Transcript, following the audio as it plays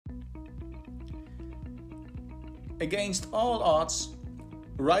Against all odds,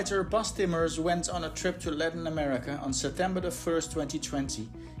 writer Bas Timmers went on a trip to Latin America on September 1st, 2020,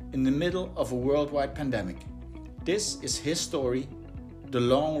 in the middle of a worldwide pandemic. This is his story, The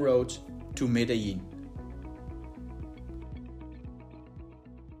Long Road to Medellin.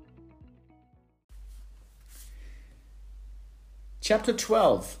 Chapter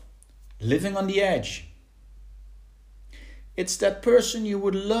 12. Living on the Edge. It's that person you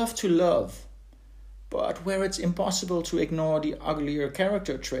would love to love, but where it's impossible to ignore the uglier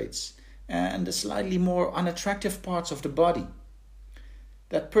character traits and the slightly more unattractive parts of the body.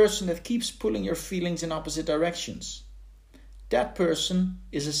 That person that keeps pulling your feelings in opposite directions. That person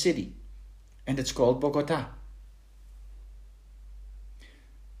is a city, and it's called Bogota.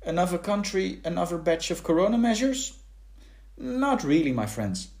 Another country, another batch of corona measures? Not really, my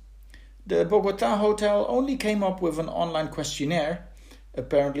friends. The Bogota hotel only came up with an online questionnaire,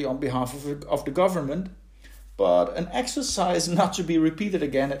 apparently on behalf of the government, but an exercise not to be repeated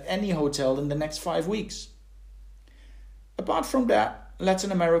again at any hotel in the next 5 weeks. Apart from that,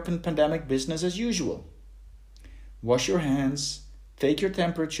 Latin American pandemic business as usual. Wash your hands, take your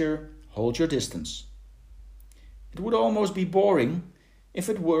temperature, hold your distance. It would almost be boring if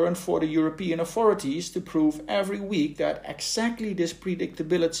it weren't for the European authorities to prove every week that exactly this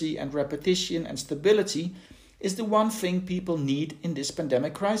predictability and repetition and stability is the one thing people need in this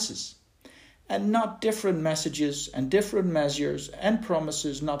pandemic crisis, and not different messages and different measures and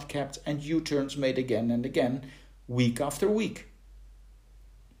promises not kept and U-turns made again and again, week after week.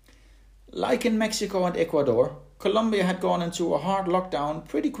 Like in Mexico and Ecuador, Colombia had gone into a hard lockdown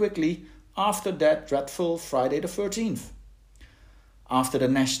pretty quickly after that dreadful Friday the 13th. After the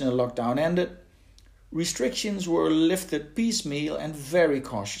national lockdown ended, restrictions were lifted piecemeal and very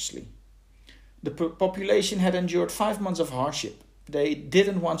cautiously. The population had endured 5 months of hardship. They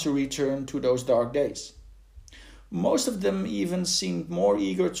didn't want to return to those dark days. Most of them even seemed more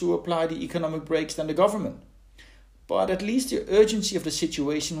eager to apply the economic brakes than the government. But at least the urgency of the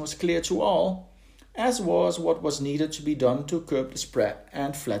situation was clear to all, as was what was needed to be done to curb the spread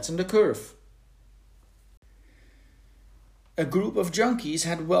and flatten the curve. A group of junkies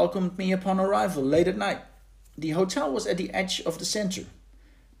had welcomed me upon arrival late at night. The hotel was at the edge of the center.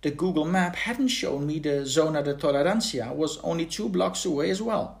 The Google map hadn't shown me the Zona de Tolerancia was only 2 blocks away as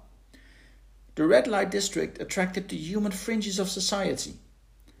well. The red light district attracted the human fringes of society.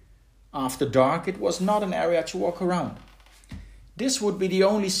 After dark, it was not an area to walk around. This would be the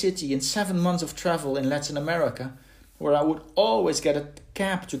only city in 7 months of travel in Latin America where I would always get a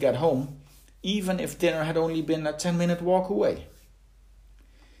cab to get home, even if dinner had only been a 10-minute walk away.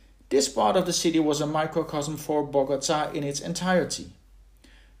 This part of the city was a microcosm for Bogota in its entirety.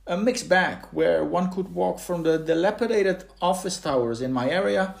 A mixed bag where one could walk from the dilapidated office towers in my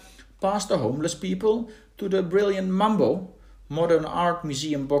area, past the homeless people, to the brilliant Mambo, Modern Art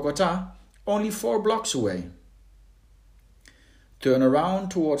Museum Bogota, only 4 blocks away. Turn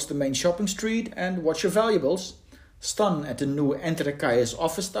around towards the main shopping street and watch your valuables, stun at the new Entre Calles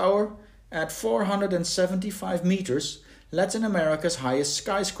office tower, at 475 meters, Latin America's highest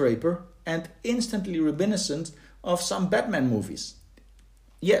skyscraper and instantly reminiscent of some Batman movies.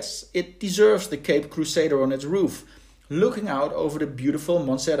 Yes, it deserves the Cape Crusader on its roof, looking out over the beautiful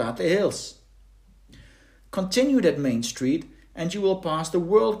Monserrate Hills. Continue that main street and you will pass the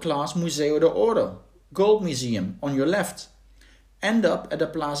world-class Museo de Oro, Gold Museum, on your left. End up at the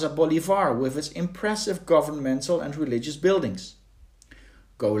Plaza Bolivar with its impressive governmental and religious buildings.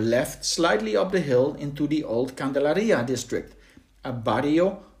 Go left slightly up the hill into the old Candelaria district, a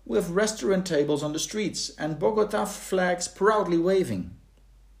barrio with restaurant tables on the streets and Bogota flags proudly waving.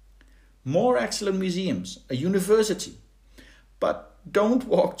 More excellent museums, a university. But don't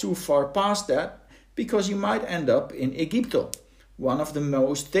walk too far past that, because you might end up in Egipto, one of the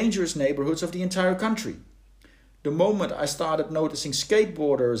most dangerous neighborhoods of the entire country. The moment I started noticing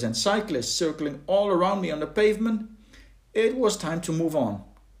skateboarders and cyclists circling all around me on the pavement, it was time to move on.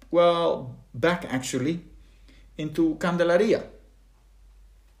 Well, back actually, into Candelaria.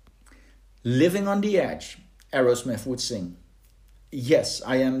 Living on the Edge, Aerosmith would sing. Yes,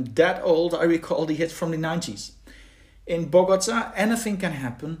 I am that old I recall the hit from the 90s. In Bogota, anything can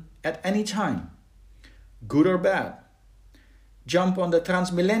happen at any time, good or bad. Jump on the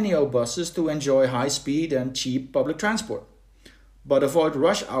Transmilenio buses to enjoy high speed and cheap public transport. But avoid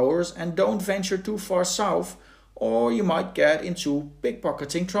rush hours and don't venture too far south, or you might get into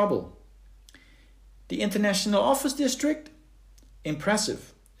pickpocketing trouble. The International Office District?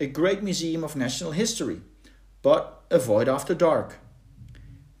 Impressive, a great museum of national history, but avoid after dark.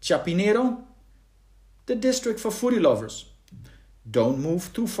 Chapinero? The district for foodie lovers. Don't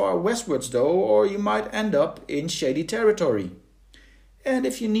move too far westwards though, or you might end up in shady territory. And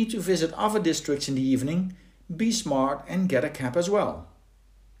if you need to visit other districts in the evening, be smart and get a cab as well.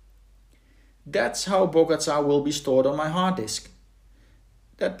 That's how Bogota will be stored on my hard disk.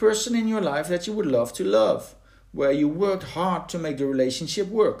 That person in your life that you would love to love, where you worked hard to make the relationship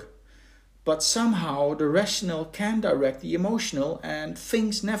work. But somehow the rational can direct the emotional and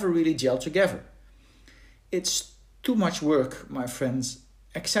things never really gel together. It's too much work, my friends.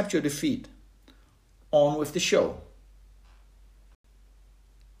 Accept your defeat. On with the show.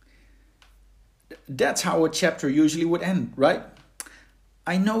 That's how a chapter usually would end, right?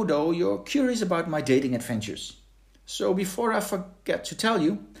 I know though you're curious about my dating adventures. So before I forget to tell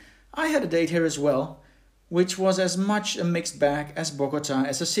you, I had a date here as well, which was as much a mixed bag as Bogota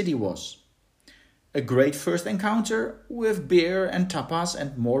as a city was. A great first encounter with beer and tapas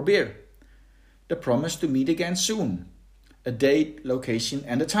and more beer. The promise to meet again soon. A date, location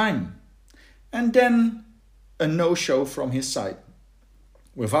and a time. And then a no-show from his side.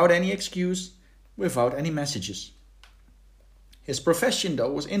 Without any excuse, without any messages. His profession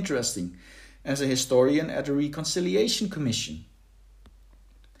though was interesting as a historian at a reconciliation commission.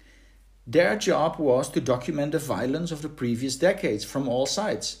 Their job was to document the violence of the previous decades from all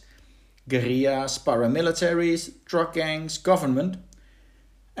sides. Guerrillas, paramilitaries, drug gangs, government,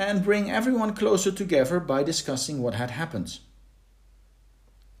 and bring everyone closer together by discussing what had happened.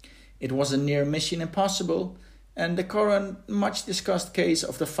 It was a near mission impossible, and the current much discussed case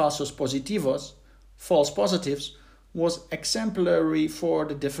of the falsos positivos, false positives, was exemplary for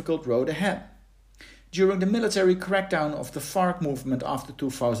the difficult road ahead. During the military crackdown of the FARC movement after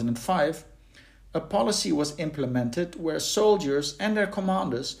 2005, a policy was implemented where soldiers and their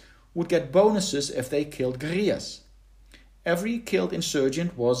commanders would get bonuses if they killed guerrillas. Every killed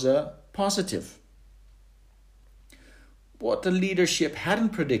insurgent was a positive. What the leadership hadn't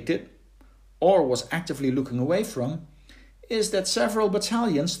predicted, or was actively looking away from, is that several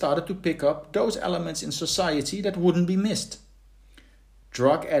battalions started to pick up those elements in society that wouldn't be missed.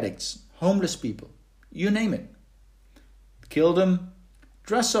 Drug addicts, homeless people, you name it. Kill them,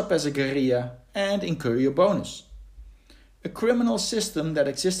 dress up as a guerrilla, and incur your bonus. A criminal system that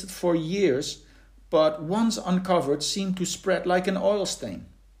existed for years, but once uncovered seemed to spread like an oil stain.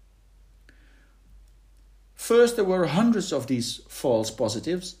 First there were hundreds of these false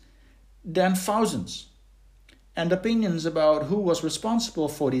positives, then thousands. And opinions about who was responsible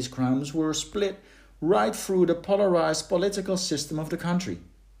for these crimes were split right through the polarized political system of the country.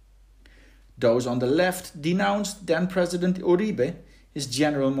 Those on the left denounced then President Uribe, his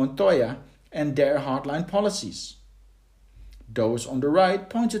General Montoya, and their hardline policies. Those on the right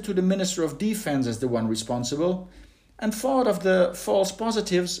pointed to the Minister of Defense as the one responsible and thought of the false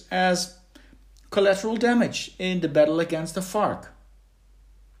positives as collateral damage in the battle against the FARC.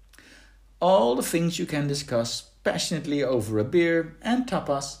 All the things you can discuss passionately over a beer and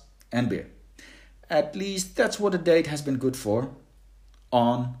tapas and beer. At least that's what a date has been good for.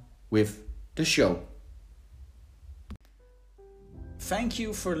 On with the show. Thank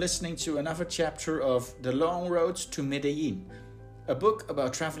you for listening to another chapter of The Long Roads to Medellin, a book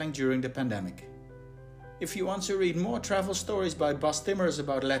about traveling during the pandemic. If you want to read more travel stories by Bas Timmers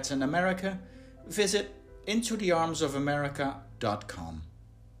about Latin America, visit intothearmsofamerica.com.